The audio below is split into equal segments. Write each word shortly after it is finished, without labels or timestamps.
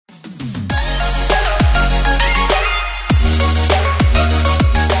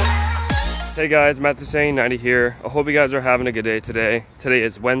Hey guys, Matthew saying 90 here. I hope you guys are having a good day today. Today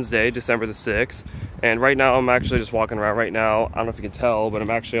is Wednesday, December the 6th, and right now I'm actually just walking around right now. I don't know if you can tell, but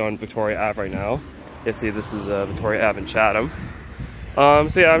I'm actually on Victoria Ave right now. You see, this is Victoria Ave in Chatham.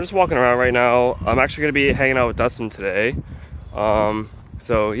 So yeah, I'm just walking around right now. I'm actually gonna be hanging out with Dustin today.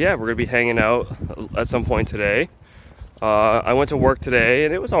 So yeah, we're gonna be hanging out at some point today. I went to work today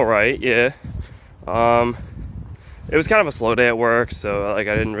and it was all right. Yeah. It was kind of a slow day at work, so like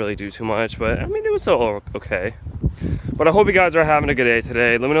I didn't really do too much, but I mean it was still okay. But I hope you guys are having a good day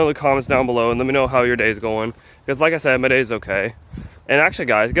today. Let me know in the comments down below and let me know how your day is going, because like I said, my day is okay. And actually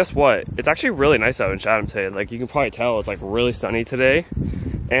guys, guess what? It's actually really nice out in Chatham today. Like you can probably tell it's like really sunny today,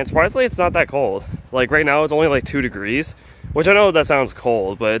 and surprisingly it's not that cold. Like right now it's only like 2 degrees, which I know that sounds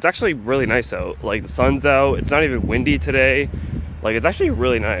cold, but it's actually really nice out. Like the sun's out, it's not even windy today. Like it's actually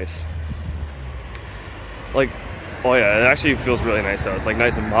really nice. Like, oh yeah, it actually feels really nice out. It's like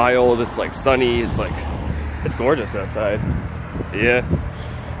nice and mild, it's like sunny, it's gorgeous outside. Yeah.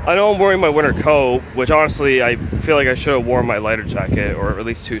 I know I'm wearing my winter coat, which honestly I feel like I should have worn my lighter jacket or at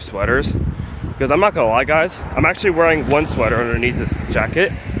least 2 sweaters. Because I'm not gonna lie guys, I'm actually wearing 1 sweater underneath this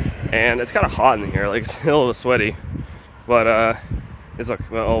jacket and it's kind of hot in here, like it's a little sweaty. But it's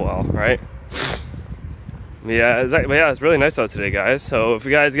like, oh well, right? Yeah, it's really nice out today guys. So if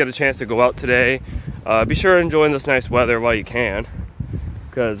you guys get a chance to go out today, be sure to enjoy this nice weather while you can,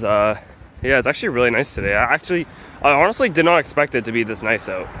 because yeah, it's actually really nice today. I honestly did not expect it to be this nice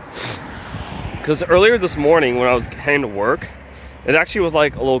out, because earlier this morning when I was heading to work, it actually was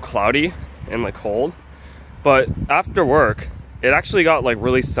like a little cloudy and like cold, but after work it actually got like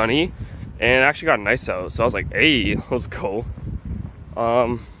really sunny and it actually got nice out, so I was like, hey, let's go.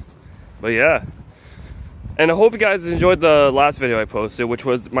 But yeah. And I hope you guys enjoyed the last video I posted, which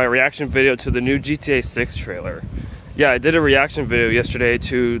was my reaction video to the new GTA 6 trailer. Yeah, I did a reaction video yesterday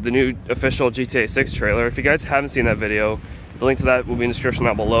to the new official GTA 6 trailer. If you guys haven't seen that video, the link to that will be in the description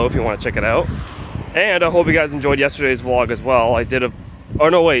down below if you want to check it out. And I hope you guys enjoyed yesterday's vlog as well. I did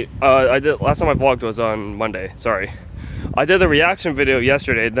last time I vlogged was on Monday, sorry. I did the reaction video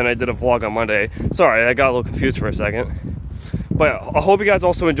yesterday, then I did a vlog on Monday. Sorry, I got a little confused for a second. But I hope you guys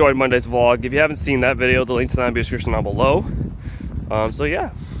also enjoyed Monday's vlog. If you haven't seen that video, the link to that will be in the description down below. So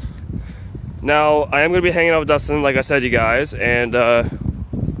yeah. Now, I am going to be hanging out with Dustin, like I said, you guys. And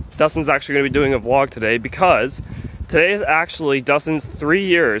Dustin's actually going to be doing a vlog today, because today is actually Dustin's 3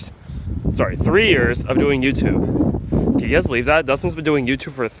 years of doing YouTube. Can you guys believe that? Dustin's been doing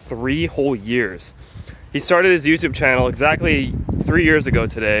YouTube for 3 whole years. He started his YouTube channel exactly 3 years ago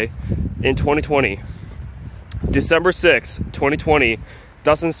today, in 2020. December 6th, 2020,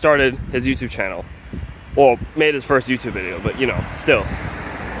 Dustin started his YouTube channel. Well, made his first YouTube video, but you know, still.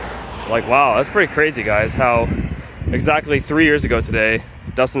 Like, wow, that's pretty crazy, guys, how exactly 3 years ago today,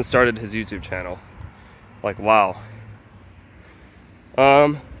 Dustin started his YouTube channel. Like, wow.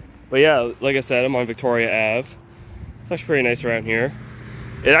 But yeah, like I said, I'm on Victoria Ave. It's actually pretty nice around here.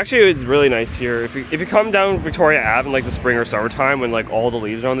 It actually is really nice here. If you come down Victoria Ave in like the spring or summertime when like all the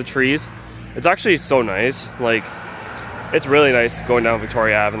leaves are on the trees, it's actually so nice. Like, it's really nice going down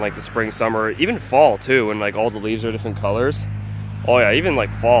Victoria Ave in like the spring, summer, even fall too, when like all the leaves are different colors. Oh yeah, even like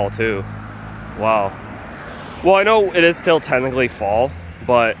fall too. Wow. Well, I know it is still technically fall,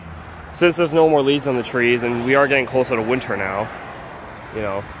 but since there's no more leaves on the trees and we are getting closer to winter now, you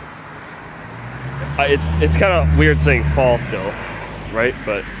know, it's kind of weird saying fall still, right?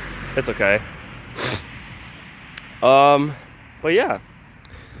 But it's okay. But yeah.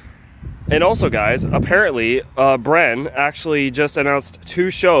 And also guys, apparently Bren actually just announced 2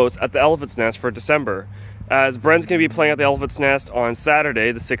 shows at the Elephant's Nest for December, as Bren's going to be playing at the Elephant's Nest on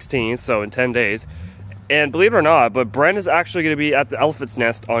Saturday the 16th, so in 10 days. And believe it or not, but Bren is actually going to be at the Elephant's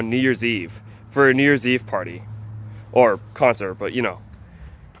Nest on New Year's Eve for a New Year's Eve party or concert, but you know.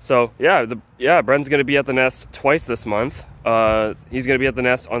 So yeah, Bren's going to be at the Nest twice this month. He's going to be at the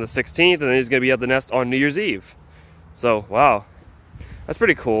Nest on the 16th, and then he's going to be at the Nest on New Year's Eve. So wow. That's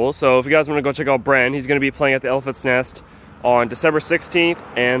pretty cool. So if you guys want to go check out Bren, he's going to be playing at the Elephant's Nest on December 16th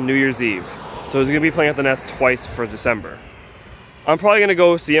and New Year's Eve. So he's going to be playing at the Nest twice for December. I'm probably going to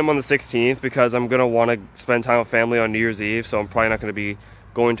go see him on the 16th because I'm going to want to spend time with family on New Year's Eve. So I'm probably not going to be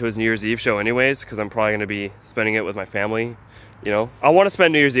going to his New Year's Eve show anyways, because I'm probably going to be spending it with my family. You know, I want to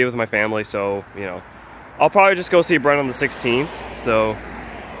spend New Year's Eve with my family, so, you know, I'll probably just go see Bren on the 16th. So,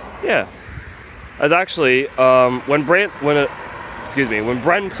 yeah. As actually, when Bren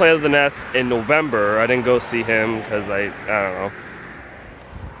played at the Nest in November, I didn't go see him because I don't know,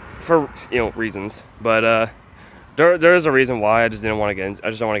 for reasons. But there is a reason why. I just don't want to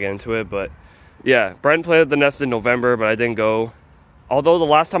get into it. But yeah, Bren played at the Nest in November, but I didn't go. Although the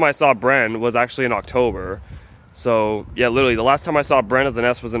last time I saw Bren was actually in October. So yeah, literally the last time I saw Bren at the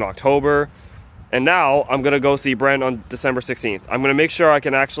nest was in October. And now I'm gonna go see Bren on December 16th. I'm gonna make sure I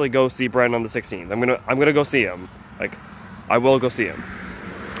can actually go see Bren on the 16th. I'm gonna go see him. Like, I will go see him.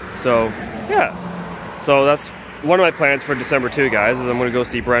 So yeah. So that's one of my plans for December 2, guys, is I'm gonna go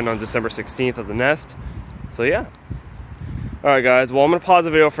see Bren on December 16th at the nest. So yeah. Alright guys, well I'm gonna pause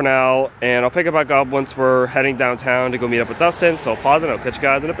the video for now, and I'll pick it back up once we're heading downtown to go meet up with Dustin. So I'll pause it and I'll catch you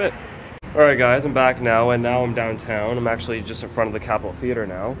guys in a bit. Alright guys, I'm back now, and now I'm downtown. I'm actually just in front of the Capitol Theater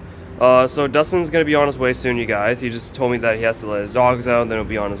now. So Dustin's gonna be on his way soon, you guys. He just told me that he has to let his dogs out, then he'll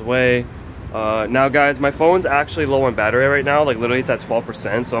be on his way. Now guys, my phone's actually low on battery right now, like literally it's at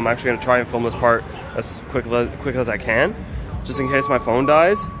 12%, so I'm actually gonna try and film this part as quick as I can, just in case my phone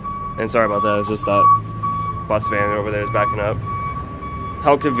dies. And sorry about that, it's just that bus van over there is backing up.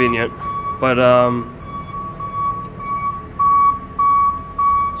 How convenient. But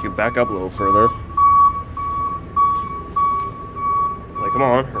you can back up a little further. Like, come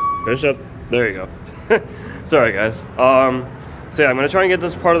on, finish up. There you go. Sorry guys. So yeah, I'm gonna try and get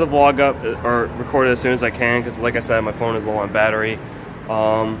this part of the vlog up or recorded as soon as I can, because like I said, my phone is low on battery.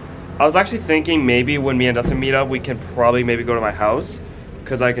 I was actually thinking maybe when me and Dustin meet up, we can probably maybe go to my house,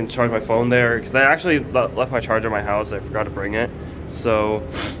 because I can charge my phone there, because I actually left my charger at my house. I forgot to bring it, so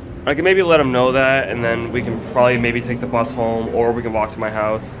I can maybe let him know that, and then we can probably maybe take the bus home, or we can walk to my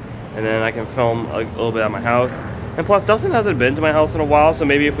house, and then I can film a little bit at my house. And plus, Dustin hasn't been to my house in a while, so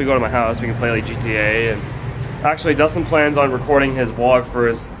maybe if we go to my house, we can play like GTA. And actually, Dustin plans on recording his vlog for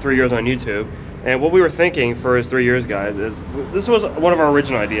his 3 years on YouTube. And what we were thinking for his 3 years, guys, is this was one of our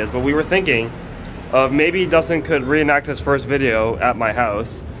original ideas, but we were thinking of maybe Dustin could reenact his first video at my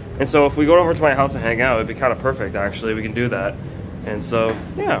house. And so if we go over to my house and hang out, it'd be kind of perfect, actually. We can do that. And so,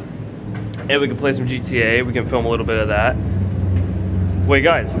 yeah. And we can play some GTA. We can film a little bit of that. Wait,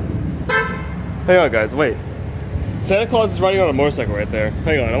 guys. Hang on, guys. Wait. Santa Claus is riding on a motorcycle right there.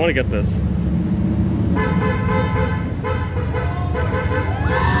 Hang on, I want to get this.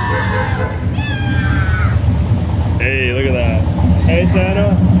 Hey, look at that. Hey,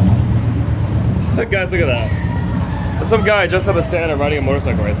 Santa. Guys, look at that. There's some guy dressed up as Santa riding a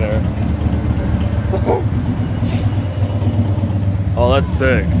motorcycle right there. Oh, that's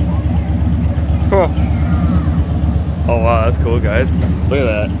sick. Huh. Oh, wow, that's cool, guys. Look at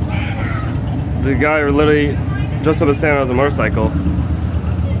that. The guy literally dressed up as Santa on a motorcycle.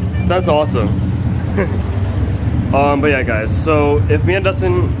 That's awesome. But yeah, guys, so if me and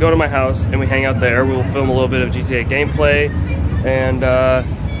Dustin go to my house and we hang out there, we'll film a little bit of GTA gameplay, and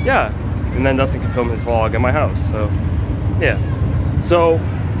yeah, and then Dustin can film his vlog at my house. So yeah, so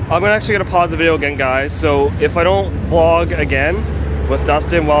I'm actually gonna pause the video again, guys. So if I don't vlog again with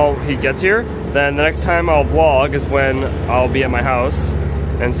Dustin while he gets here, then the next time I'll vlog is when I'll be at my house.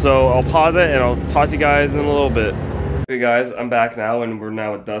 And so I'll pause it and I'll talk to you guys in a little bit. Okay guys, I'm back now, and we're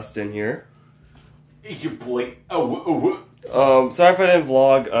now with Dustin here. It's your boy. Sorry if I didn't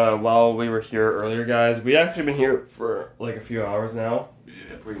vlog while we were here earlier, guys. We actually been here for like a few hours now.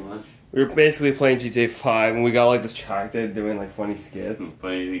 Yeah, pretty much. We were basically playing GTA 5 and we got like distracted doing like funny skits.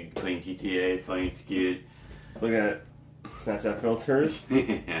 Playing GTA, playing skit. Look at Snapchat filters.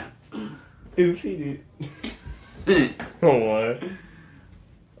 Yeah. Oopsie dude. Oh what?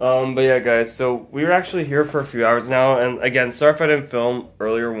 But yeah, guys, so we were actually here for a few hours now, and again, sorry if I didn't film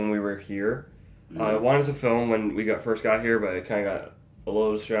earlier when we were here. I wanted to film when we first got here, but I kind of got a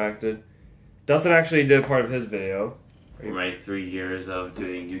little distracted. Dustin actually did part of his video. My 3 years of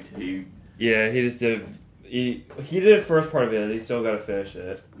doing YouTube. Yeah, he just did. He did the first part of it. He still got to finish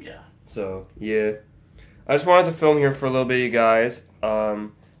it. Yeah. So yeah, I just wanted to film here for a little bit, you guys.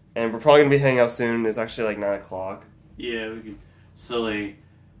 And we're probably gonna be hanging out soon. It's actually like 9 o'clock. Yeah, we can slowly,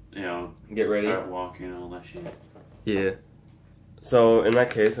 you know, get ready, start walking and all that shit. Yeah. So in that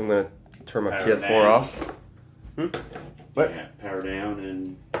case, I'm gonna turn my Power PS4 down. off. What? Yeah, power down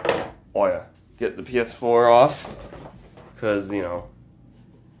and... Oh yeah, get the PS4 off, cause you know.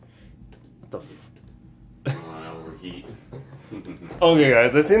 What the overheat. Okay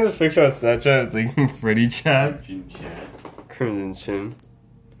guys, I seen this picture on Snapchat. It's like Freddy chat. Crimson Chin.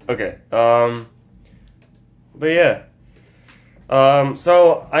 Okay. But yeah.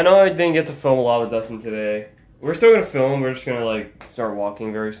 So I know I didn't get to film a lot with Dustin today. We're still gonna film. We're just gonna like start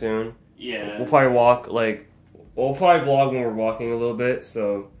walking very soon. Yeah. We'll probably we'll probably vlog when we're walking a little bit,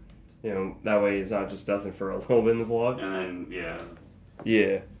 so you know that way it's not just Dustin for a little bit in the vlog. And then yeah.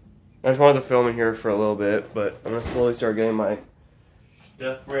 Yeah. I just wanted to film in here for a little bit, but I'm gonna slowly start getting my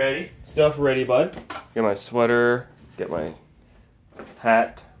stuff ready, bud. Get my sweater. Get my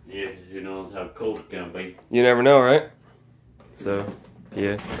hat. Yeah, because who knows how cold it's gonna be. You never know, right? So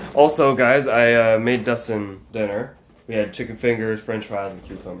Yeah. Also, guys, I made Dustin dinner. We had chicken fingers, french fries, and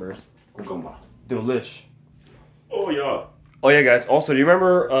cucumbers. Cucumber. Delish. Oh, yeah. Oh, yeah, guys. Also, do you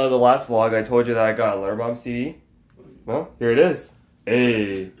remember the last vlog I told you that I got a Letterbomb CD? Well, here it is.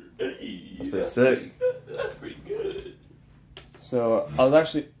 Hey. Hey, That's pretty sick. That's pretty good. So, I was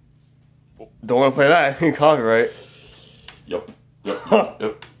actually... Don't want to play that. Copyright. Yep.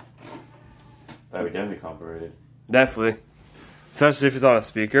 Yep. That would definitely copyrighted. Definitely. Especially if it's on a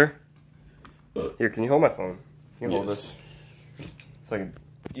speaker. Here, can you hold my phone? You can hold this. So I can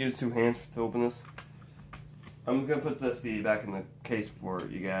use 2 hands to open this. I'm gonna put the CD back in the case for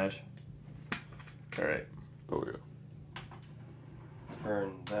you guys. Alright. Oh, yeah.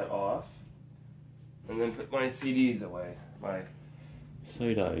 Turn that off. And then put my CDs away. My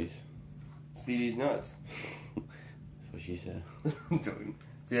Side eyes. CDs nuts. That's what she said.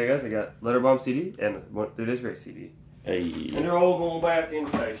 So yeah, guys, I got Letterbomb CD and it is great CD. Hey. And they're all going back in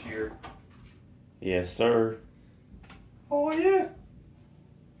this year. Yes, sir. Oh yeah.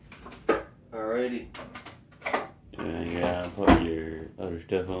 Alrighty. And you gotta put your other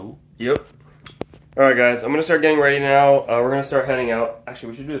stuff on. Yep. Alright guys, I'm gonna start getting ready now. We're gonna start heading out. Actually,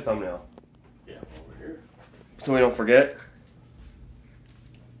 we should do the thumbnail. Yeah, over here. So we don't forget.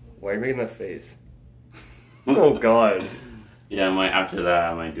 Why are you making that face? Oh god. Yeah, after that,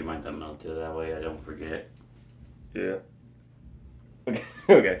 I might do my thumbnail too. That way I don't forget. Yeah. Okay.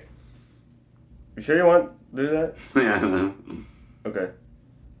 Okay. You sure you want to do that? Yeah, I know. Okay.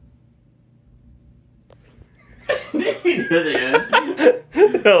 Did you do it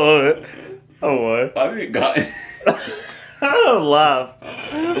again? I love it. Oh what? I forgot. I don't laugh.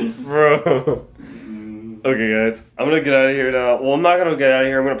 Bro. Okay guys, I'm gonna get out of here now. Well, I'm not gonna get out of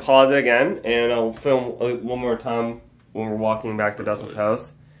here. I'm gonna pause it again and I'll film one more time when we're walking back to Dustin's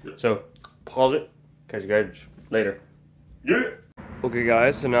house. So, pause it. Catch you guys later. Yeah. Okay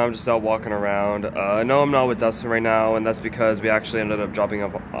guys, so now I'm just out walking around. No, I'm not with Dustin right now, and that's because we actually ended up dropping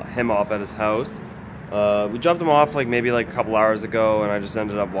him off at his house. We dropped him off like maybe like a couple hours ago, and I just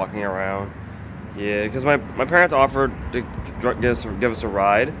ended up walking around. Yeah, because my parents offered to give us a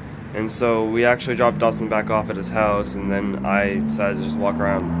ride, and so we actually dropped Dustin back off at his house, and then I decided to just walk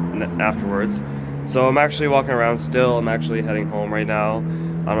around afterwards. So I'm actually walking around still. I'm actually heading home right now.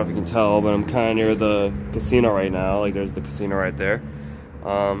 I don't know if you can tell, but I'm kind of near the casino right now. Like there's the casino right there.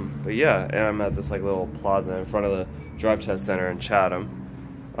 But yeah, and I'm at this like little plaza in front of the drive test center in Chatham.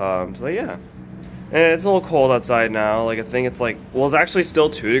 So yeah. And it's a little cold outside now. Like I think it's like, well, it's actually still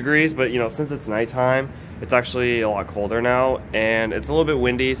 2 degrees, but you know, since it's nighttime, it's actually a lot colder now, and it's a little bit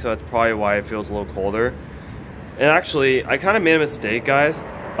windy, so that's probably why it feels a little colder. And actually, I kind of made a mistake, guys.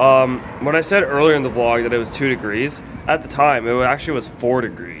 When I said earlier in the vlog that it was 2 degrees, at the time it actually was 4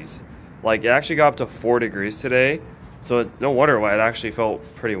 degrees. Like it actually got up to 4 degrees today, so no wonder why it actually felt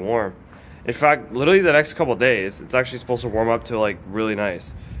pretty warm. In fact, literally the next couple days, it's actually supposed to warm up to like really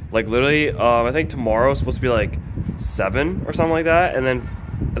nice. Like literally, I think tomorrow is supposed to be like 7 or something like that, and then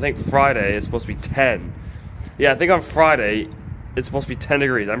I think Friday is supposed to be 10. Yeah, I think on Friday it's supposed to be 10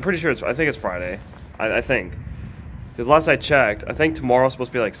 degrees. I'm pretty sure I think it's Friday. I think. Because last I checked, I think tomorrow's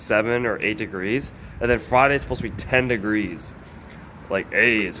supposed to be like 7 or 8 degrees, and then Friday is supposed to be 10 degrees. Like,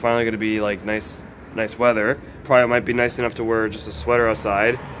 hey, it's finally going to be like nice weather. Probably might be nice enough to wear just a sweater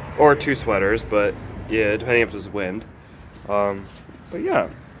outside, or 2 sweaters, but yeah, depending if there's wind. But yeah.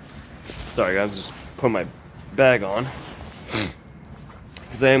 Sorry guys, just put my bag on.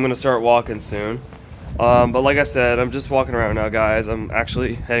 Because I am going to start walking soon. But like I said, I'm just walking around now, guys. I'm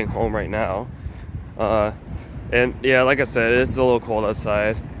actually heading home right now. And yeah, like I said, it's a little cold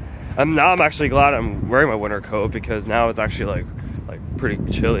outside. I'm actually glad I'm wearing my winter coat, because now it's actually like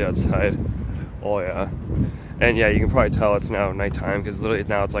pretty chilly outside. Oh yeah. And yeah, you can probably tell it's now nighttime, because literally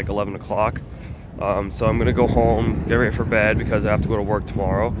now it's like 11 o'clock. So I'm gonna go home, get ready for bed, because I have to go to work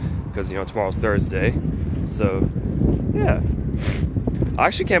tomorrow, because you know tomorrow's Thursday. So yeah, I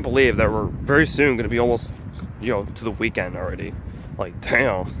actually can't believe that we're very soon gonna be almost, you know, to the weekend already. Like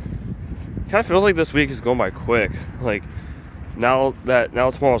damn, kind of feels like this week is going by quick. Like now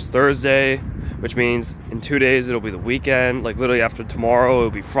tomorrow's Thursday, which means in 2 days it'll be the weekend. Like literally after tomorrow it'll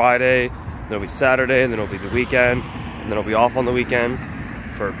be Friday, then it'll be Saturday, and then it'll be the weekend, and then I'll be off on the weekend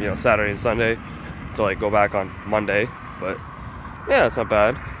for, you know, Saturday and Sunday to like go back on Monday. But yeah, it's not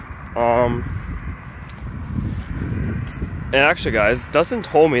bad. And actually guys, Dustin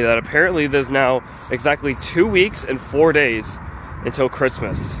told me that apparently there's now exactly 2 weeks and 4 days until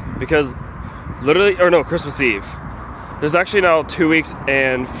Christmas, because literally, or no, Christmas Eve. There's actually now 2 weeks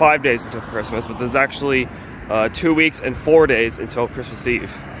and 5 days until Christmas, but there's actually 2 weeks and 4 days until Christmas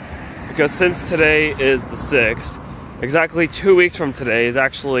Eve. Because since today is the 6th, exactly 2 weeks from today is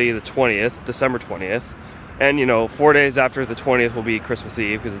actually the 20th, December 20th. And, you know, 4 days after the 20th will be Christmas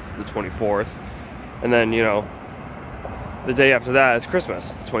Eve because it's the 24th. And then, you know, the day after that is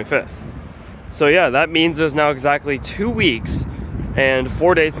Christmas, the 25th. So yeah, that means there's now exactly 2 weeks and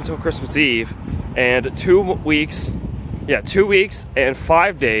 4 days until Christmas Eve, and 2 weeks and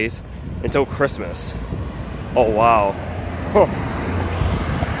 5 days until Christmas. Oh wow. Huh.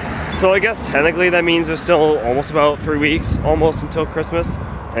 So I guess technically that means there's still almost about 3 weeks almost until Christmas.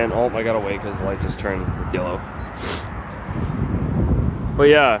 And oh, I gotta wait because the light just turned yellow. But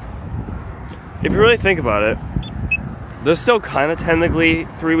yeah, if you really think about it, there's still kind of technically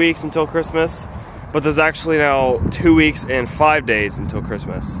 3 weeks until Christmas, but there's actually now 2 weeks and 5 days until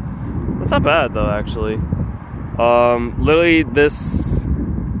Christmas. That's not bad though, actually. Literally this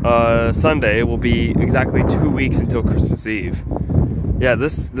Sunday will be exactly 2 weeks until Christmas Eve. Yeah,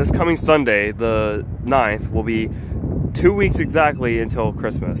 this coming Sunday, the 9th, will be 2 weeks exactly until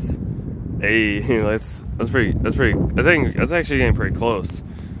Christmas. Hey, that's actually getting pretty close.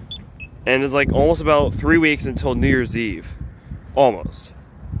 And it's like almost about 3 weeks until New Year's Eve. Almost.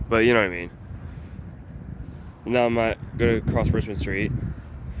 But you know what I mean. Now I'm not gonna cross Richmond Street.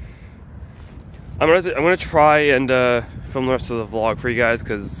 I'm gonna try and film the rest of the vlog for you guys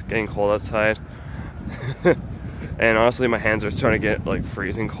because it's getting cold outside. And honestly my hands are starting to get like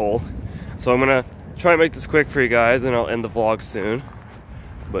freezing cold. So I'm gonna try and make this quick for you guys and I'll end the vlog soon.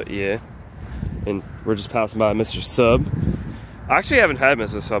 But yeah. And we're just passing by Mr. Sub. I actually haven't had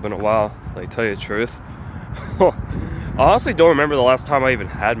Mr. Sub in a while, like, tell you the truth. I honestly don't remember the last time I even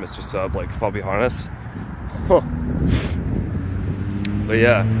had Mr. Sub, like, if I'll be honest. But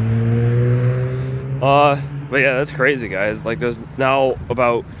yeah. That's crazy, guys. Like, there's now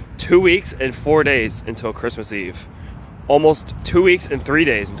about 2 weeks and 4 days until Christmas Eve. Almost 2 weeks and 3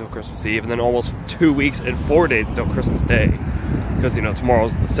 days until Christmas Eve, and then almost 2 weeks and 4 days until Christmas Day. Because, you know,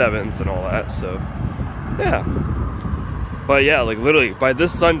 tomorrow's the 7th and all that, so, yeah. But yeah, like literally, by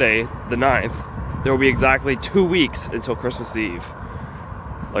this Sunday, the 9th, there will be exactly 2 weeks until Christmas Eve.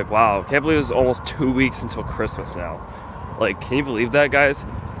 Like, wow, can't believe it's almost 2 weeks until Christmas now. Like, can you believe that, guys?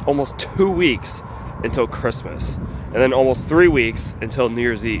 Almost 2 weeks until Christmas. And then almost 3 weeks until New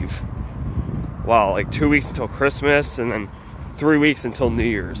Year's Eve. Wow, like 2 weeks until Christmas, and then 3 weeks until New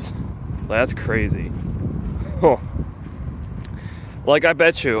Year's. Like, that's crazy. Huh. Like, I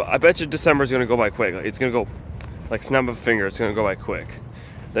bet you December's gonna go by quick. Like, it's gonna go, like, snap of a finger, it's gonna go by quick.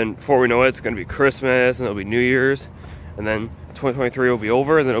 Then before we know it, it's gonna be Christmas, and it'll be New Year's, and then 2023 will be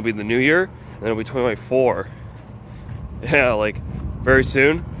over, and then it'll be the new year, and then it'll be 2024. Yeah, like, very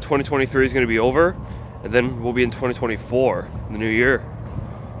soon, 2023 is gonna be over, and then we'll be in 2024, the new year.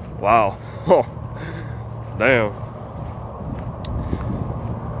 Wow. Oh, damn.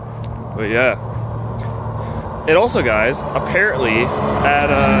 But yeah. And also, guys, apparently at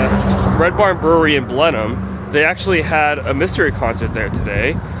Red Barn Brewery in Blenheim, they actually had a mystery concert there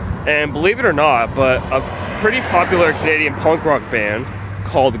today. And believe it or not, but a pretty popular Canadian punk rock band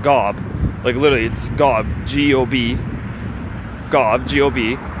called Gob, like literally it's Gob, G-O-B, Gob,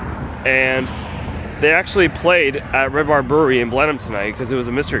 G-O-B, and they actually played at Red Barn Brewery in Blenheim tonight because it was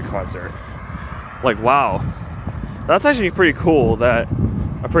a mystery concert. Like, wow. That's actually pretty cool that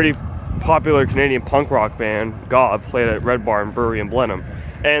a pretty popular Canadian punk rock band, Gob, played at Red Barn Brewery in Blenheim.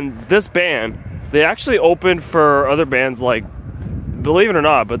 And this band, they actually opened for other bands like, believe it or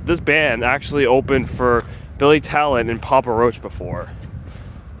not, but this band actually opened for Billy Talent and Papa Roach before.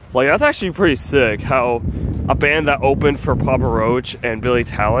 Like, that's actually pretty sick how a band that opened for Papa Roach and Billy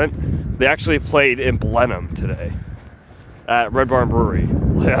Talent, they actually played in Blenheim today at Red Barn Brewery.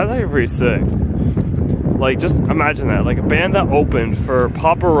 Like, that's actually pretty sick. Like, just imagine that. Like, a band that opened for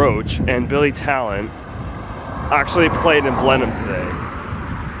Papa Roach and Billy Talent actually played in Blenheim today.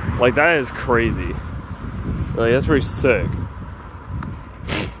 Like, that is crazy. Like, that's pretty sick.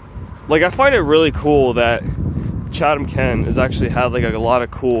 Like, I find it really cool that Chatham Kent has actually had like a lot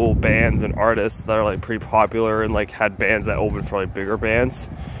of cool bands and artists that are like pretty popular and like had bands that open for like bigger bands.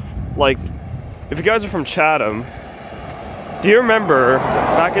 Like, if you guys are from Chatham, do you remember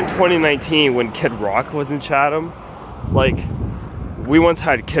back in 2019 when Kid Rock was in Chatham? Like, we once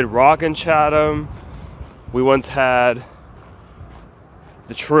had Kid Rock in Chatham. We once had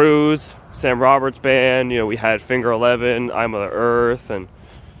the Trues, Sam Roberts band. You know, we had Finger 11, I'm of the Earth, and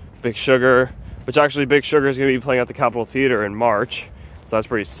Big Sugar. Which actually Big Sugar is going to be playing at the Capitol Theater in March. So that's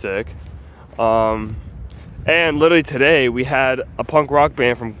pretty sick. And literally today we had a punk rock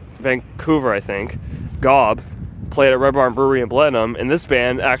band from Vancouver, I think, Gob, played at Red Barn Brewery in Blenheim. And this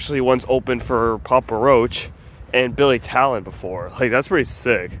band actually once opened for Papa Roach and Billy Talent before. Like, that's pretty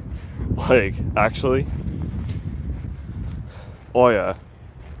sick. Like, actually. Oh yeah.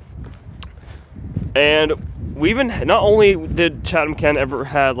 And we even, not only did Chatham Kent ever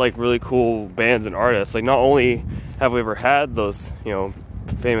had like really cool bands and artists, like not only have we ever had those, you know,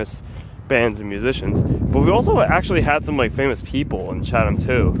 famous bands and musicians, but we also actually had some like famous people in Chatham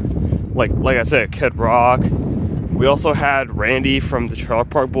too. Like I said, Kid Rock. We also had Randy from the Trailer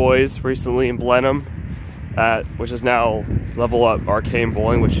Park Boys recently in Blenheim, which is now Level Up Arcade and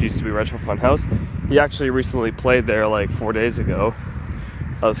Bowling, which used to be Retro Funhouse. He actually recently played there like 4 days ago.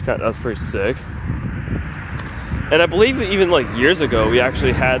 That was pretty sick. And I believe even like years ago, we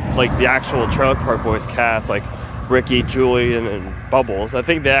actually had like the actual Trailer Park Boys cast, like Ricky, Julian, and Bubbles. I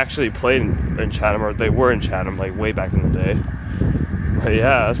think they actually played in Chatham, or they were in Chatham like way back in the day. But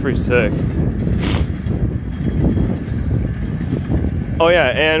yeah, that's pretty sick. Oh yeah,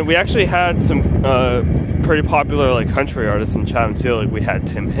 and we actually had some pretty popular like country artists in Chatham too. Like we had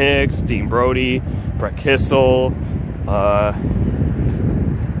Tim Hicks, Dean Brody, Brett Kissel.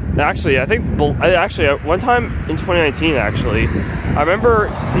 Actually, I think one time in 2019, actually, I remember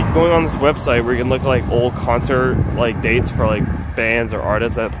going on this website where you can look at like old concert like dates for like bands or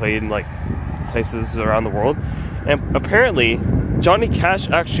artists that played in like places around the world, and apparently Johnny Cash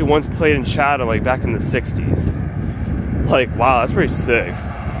actually once played in Chatham like back in the 60s. Like, wow, that's pretty sick.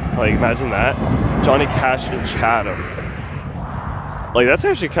 Like, imagine that. Johnny Cash in Chatham. Like, that's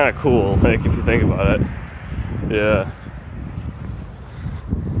actually kind of cool, like, if you think about it. Yeah.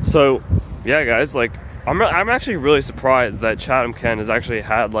 So, yeah, guys, like, I'm actually really surprised that Chatham Kent has actually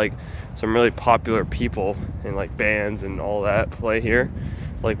had, like, some really popular people and, like, bands and all that play here.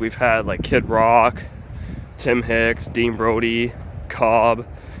 Like, we've had, like, Kid Rock, Tim Hicks, Dean Brody, Cobb,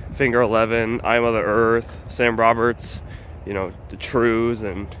 Finger 11, I Mother Earth, Sam Roberts, you know, the Trues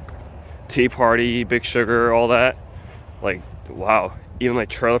and Tea Party, Big Sugar, all that. Like, wow. Even like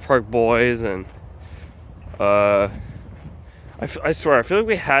Trailer Park Boys, and I swear, I feel like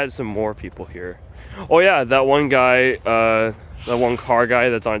we had some more people here. Oh yeah, that one guy, that one car guy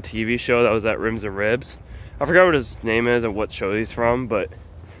that's on a TV show that was at Rims and Ribs. I forgot what his name is and what show he's from, but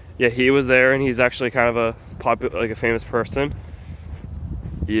yeah, he was there, and he's actually kind of a popular, like a famous person.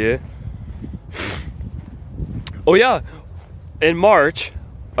 Yeah. Oh yeah, in March,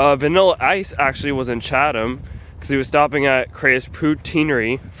 Vanilla Ice actually was in Chatham because he was stopping at Craig's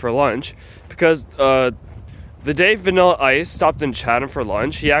Poutineery for lunch. Because the day Vanilla Ice stopped in Chatham for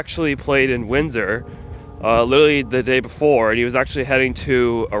lunch, he actually played in Windsor, literally the day before, and he was actually heading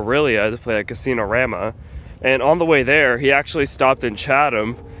to Aurelia to play at Casino-Rama. And on the way there, he actually stopped in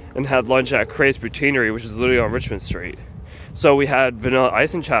Chatham and had lunch at Craig's Poutineery, which is literally on Richmond Street. So we had Vanilla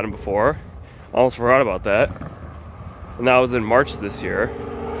Ice in Chatham before. Almost forgot about that. And that was in March this year.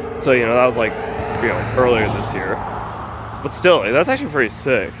 So, you know, that was like, you know, earlier this year. But still, like, that's actually pretty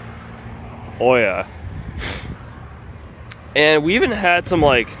sick. Oh yeah. And we even had some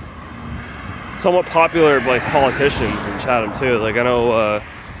like somewhat popular like politicians in Chatham too. Like I know,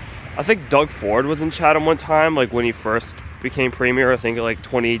 I think Doug Ford was in Chatham one time, like when he first became premier. I think like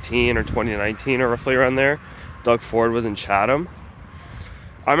 2018 or 2019 or roughly around there. Doug Ford was in Chatham.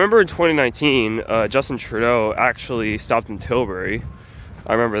 I remember in 2019, Justin Trudeau actually stopped in Tilbury.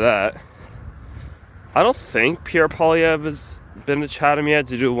 I remember that. I don't think Pierre Poilievre has been to Chatham yet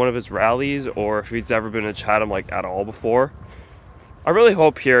to do one of his rallies, or if he's ever been to Chatham like at all before. I really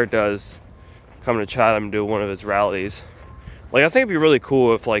hope Pierre does come to Chatham and do one of his rallies. Like, I think it'd be really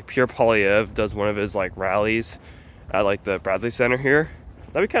cool if like Pierre Poilievre does one of his like rallies at like the Bradley Center here.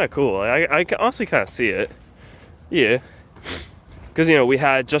 That'd be kind of cool. Like, I can honestly kind of see it. Yeah. Because, you know, we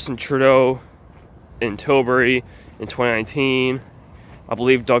had Justin Trudeau in Tilbury in 2019. I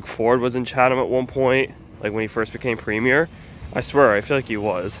believe Doug Ford was in Chatham at one point, like when he first became premier. I swear, I feel like he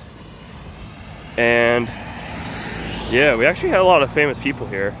was. And yeah, we actually had a lot of famous people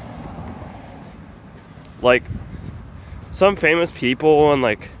here. Like, some famous people and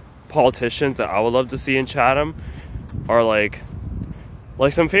like politicians that I would love to see in Chatham are like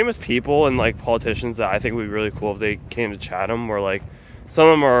some famous people and like politicians that I think would be really cool if they came to Chatham. Or like some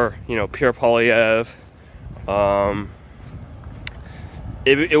of them are, you know, Pierre Poilievre.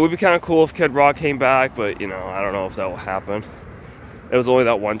 It would be kind of cool if Kid Rock came back, but you know, I don't know if that will happen. It was only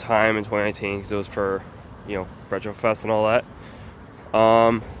that one time in 2019 because it was for, you know, Retro Fest and all that.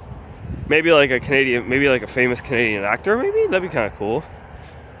 Maybe like a Canadian, maybe like a famous Canadian actor. Maybe that'd be kind of cool.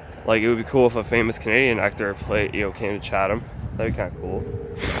 Like, it would be cool if a famous Canadian actor came to Chatham. That'd be kind of cool.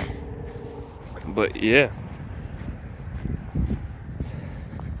 But yeah.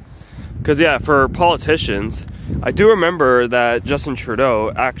 Because yeah, for politicians, I do remember that Justin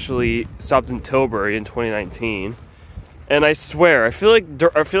Trudeau actually stopped in Tilbury in 2019. And I swear, I feel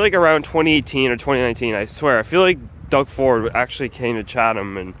like around 2018 or 2019, I swear, I feel like Doug Ford actually came to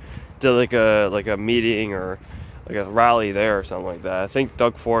Chatham and did like a meeting or like a rally there or something like that. I think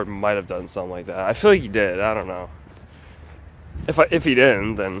Doug Ford might have done something like that. I feel like he did. I don't know. If he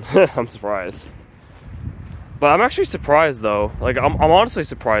didn't, then I'm surprised. But I'm actually surprised though. Like I'm honestly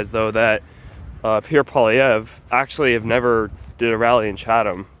surprised though that Pierre Poilievre actually have never did a rally in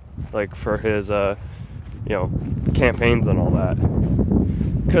Chatham, like for his you know, campaigns and all that.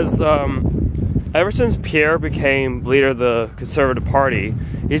 Because ever since Pierre became leader of the Conservative Party,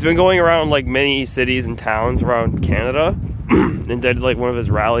 he's been going around like many cities and towns around Canada and did like one of his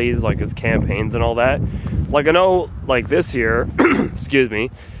rallies, like his campaigns and all that. Like I know, like this year, excuse me,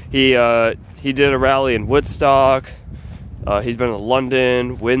 he did a rally in Woodstock. He's been to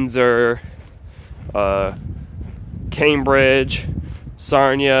London, Windsor, Cambridge,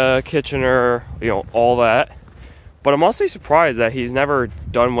 Sarnia, Kitchener, you know, all that. But I'm also surprised that he's never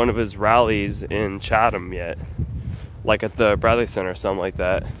done one of his rallies in Chatham yet, like at the Bradley Center or something like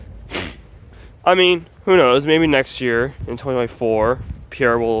that. I mean, who knows, maybe next year in 2024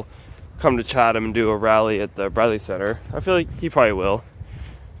 Pierre will come to Chatham and do a rally at the Bradley Center. I feel like he probably will,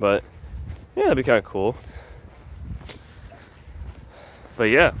 but yeah, that'd be kind of cool. But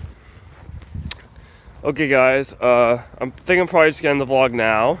yeah, okay guys, I think I'm probably just getting the vlog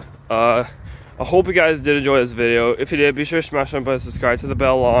now. I hope you guys did enjoy this video. If you did, be sure to smash that button, subscribe to the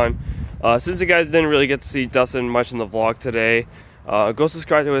bell on. Since you guys didn't really get to see Dustin much in the vlog today, go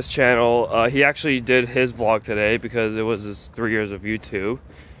subscribe to his channel. He actually did his vlog today because it was his 3 years of YouTube.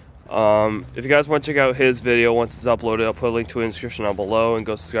 If you guys want to check out his video once it's uploaded, I'll put a link to it in the description down below, and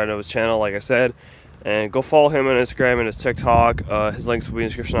go subscribe to his channel like I said. And go follow him on Instagram and his TikTok. His links will be in the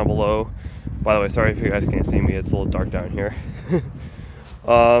description down below. By the way, sorry if you guys can't see me, it's a little dark down here.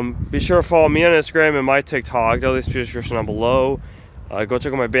 Be sure to follow me on Instagram and my TikTok. The links will be in the description down below. Go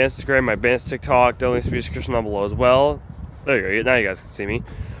check out my band's Instagram, my band's TikTok. The links will be in the description down below as well. There you go, now you guys can see me.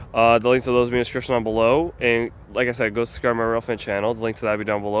 The links to those will be in the description down below. And like I said, go subscribe to my Real Fan channel. The link to that will be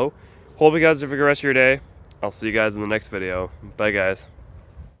down below. Hope you guys have a good rest of your day. I'll see you guys in the next video. Bye guys.